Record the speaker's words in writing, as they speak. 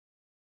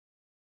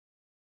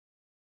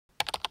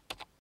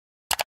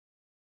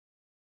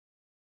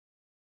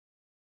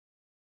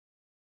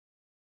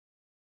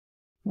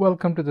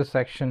Welcome to the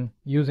section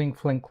Using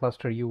Flink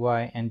Cluster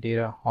UI and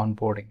Data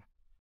Onboarding.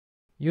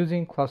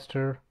 Using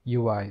Cluster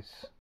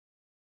UIs.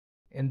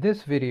 In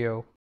this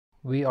video,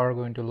 we are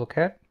going to look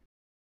at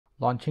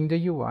launching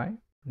the UI,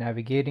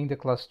 navigating the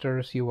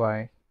clusters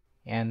UI,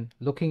 and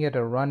looking at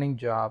a running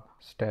job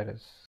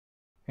status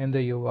in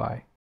the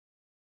UI.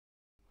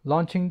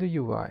 Launching the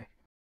UI.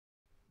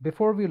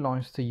 Before we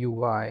launch the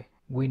UI,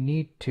 we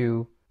need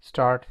to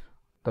start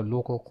the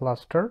local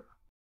cluster.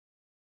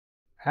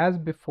 As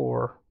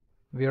before,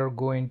 we are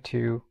going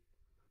to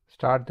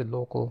start the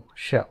local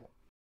shell.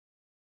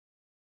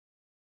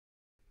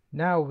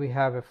 Now we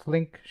have a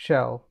Flink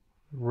shell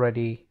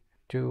ready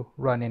to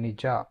run any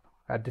job.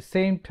 At the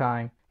same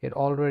time, it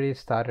already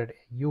started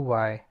a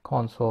UI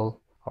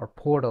console or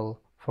portal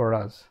for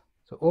us.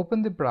 So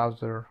open the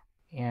browser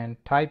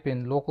and type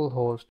in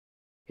localhost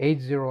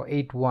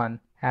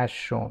 8081 as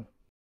shown.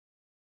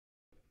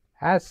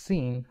 As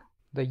seen,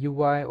 the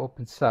UI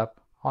opens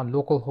up on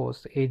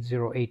localhost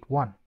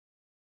 8081.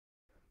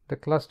 The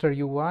cluster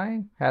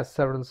UI has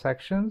several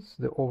sections: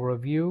 the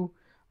overview,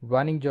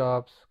 running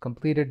jobs,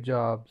 completed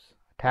jobs,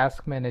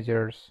 task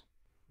managers,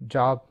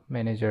 job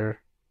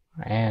manager,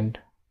 and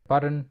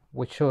button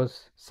which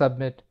shows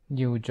submit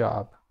new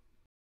job.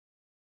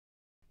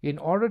 In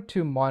order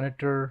to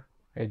monitor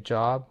a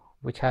job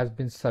which has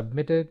been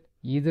submitted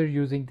either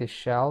using the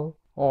shell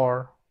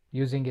or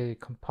using a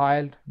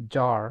compiled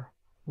jar,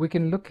 we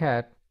can look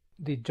at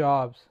the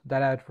jobs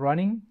that are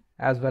running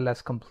as well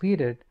as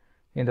completed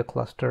in the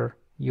cluster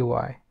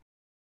UI.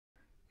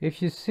 If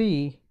you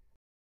see,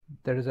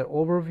 there is an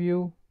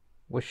overview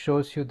which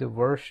shows you the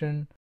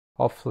version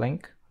of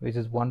Flink, which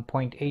is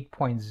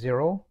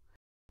 1.8.0.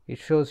 It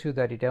shows you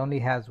that it only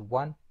has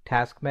one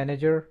task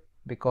manager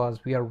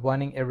because we are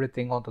running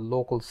everything on the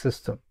local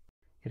system.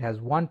 It has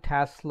one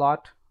task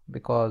slot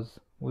because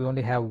we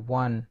only have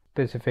one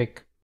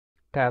specific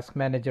task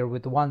manager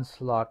with one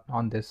slot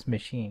on this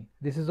machine.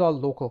 This is all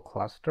local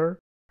cluster.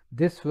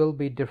 This will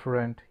be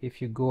different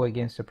if you go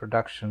against a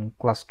production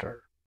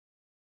cluster.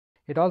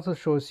 It also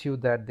shows you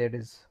that there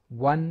is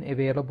one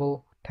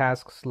available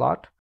task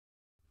slot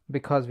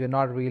because we're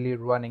not really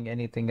running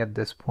anything at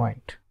this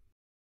point.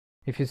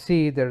 If you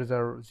see, there is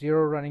a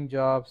 0 running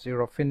job,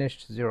 0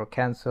 finished, 0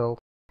 canceled,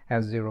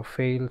 and 0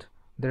 failed.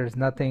 There is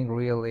nothing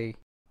really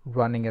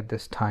running at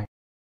this time.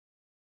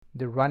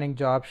 The running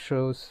job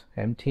shows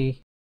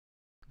empty.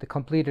 The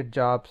completed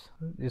jobs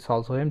is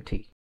also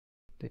empty.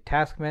 The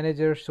task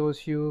manager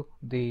shows you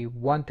the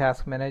one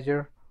task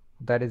manager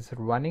that is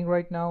running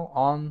right now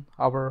on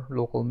our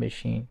local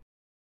machine.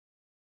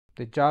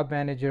 The job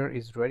manager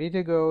is ready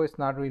to go. It's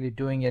not really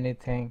doing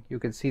anything. You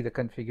can see the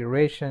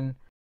configuration,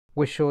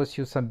 which shows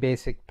you some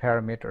basic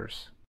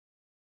parameters.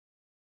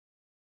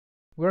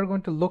 We're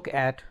going to look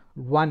at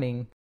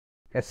running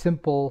a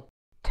simple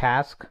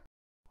task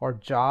or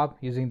job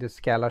using the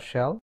Scala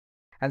shell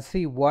and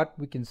see what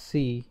we can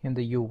see in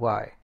the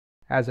UI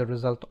as a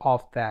result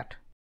of that.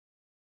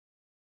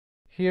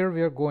 Here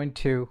we are going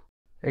to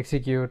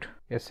execute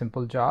a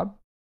simple job.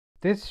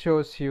 This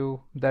shows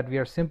you that we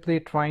are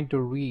simply trying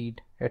to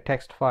read a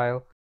text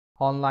file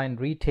online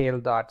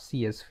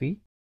retail.csv.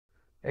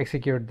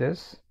 Execute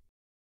this.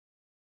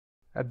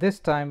 At this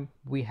time,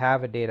 we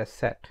have a data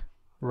set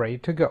ready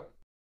to go.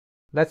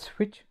 Let's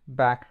switch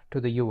back to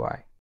the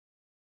UI.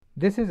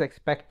 This is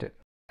expected.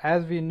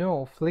 As we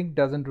know, Flink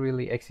doesn't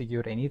really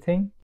execute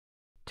anything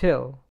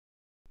till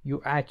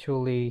you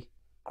actually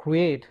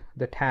create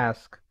the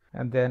task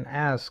and then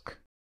ask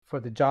for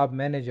the job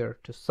manager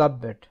to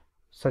submit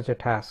such a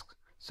task.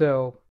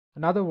 So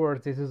in other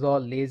words, this is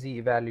all lazy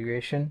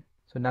evaluation.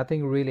 So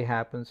nothing really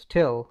happens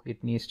till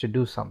it needs to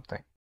do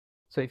something.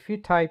 So if you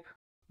type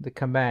the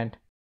command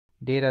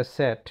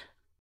dataset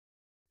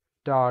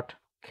dot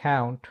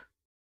count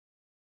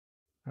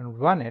and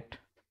run it,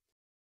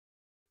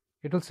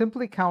 it will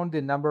simply count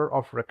the number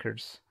of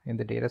records in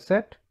the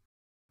dataset.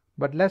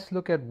 But let's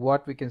look at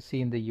what we can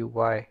see in the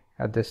UI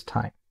at this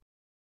time.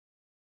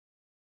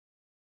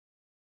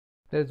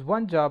 There's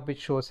one job which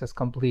shows as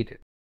completed.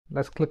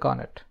 Let's click on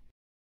it.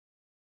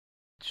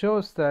 It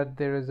shows that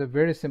there is a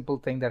very simple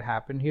thing that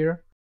happened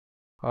here.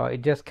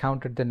 It just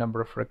counted the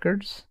number of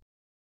records.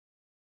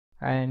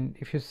 And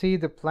if you see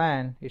the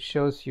plan, it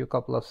shows you a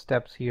couple of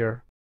steps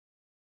here.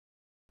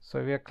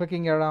 So we are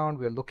clicking around,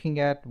 we're looking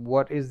at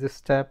what is this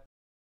step,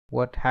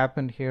 what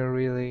happened here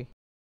really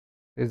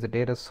is the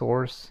data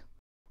source,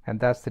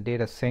 and that's the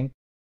data sync.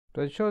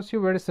 So it shows you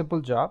a very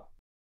simple job.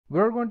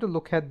 We're going to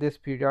look at this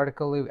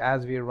periodically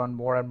as we run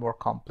more and more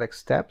complex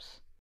steps.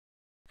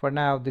 For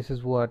now, this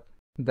is what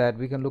that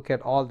we can look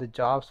at all the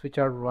jobs which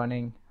are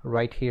running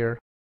right here.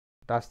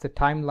 That's the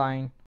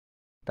timeline.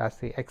 That's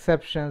the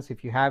exceptions.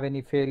 If you have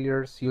any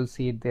failures, you'll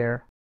see it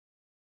there.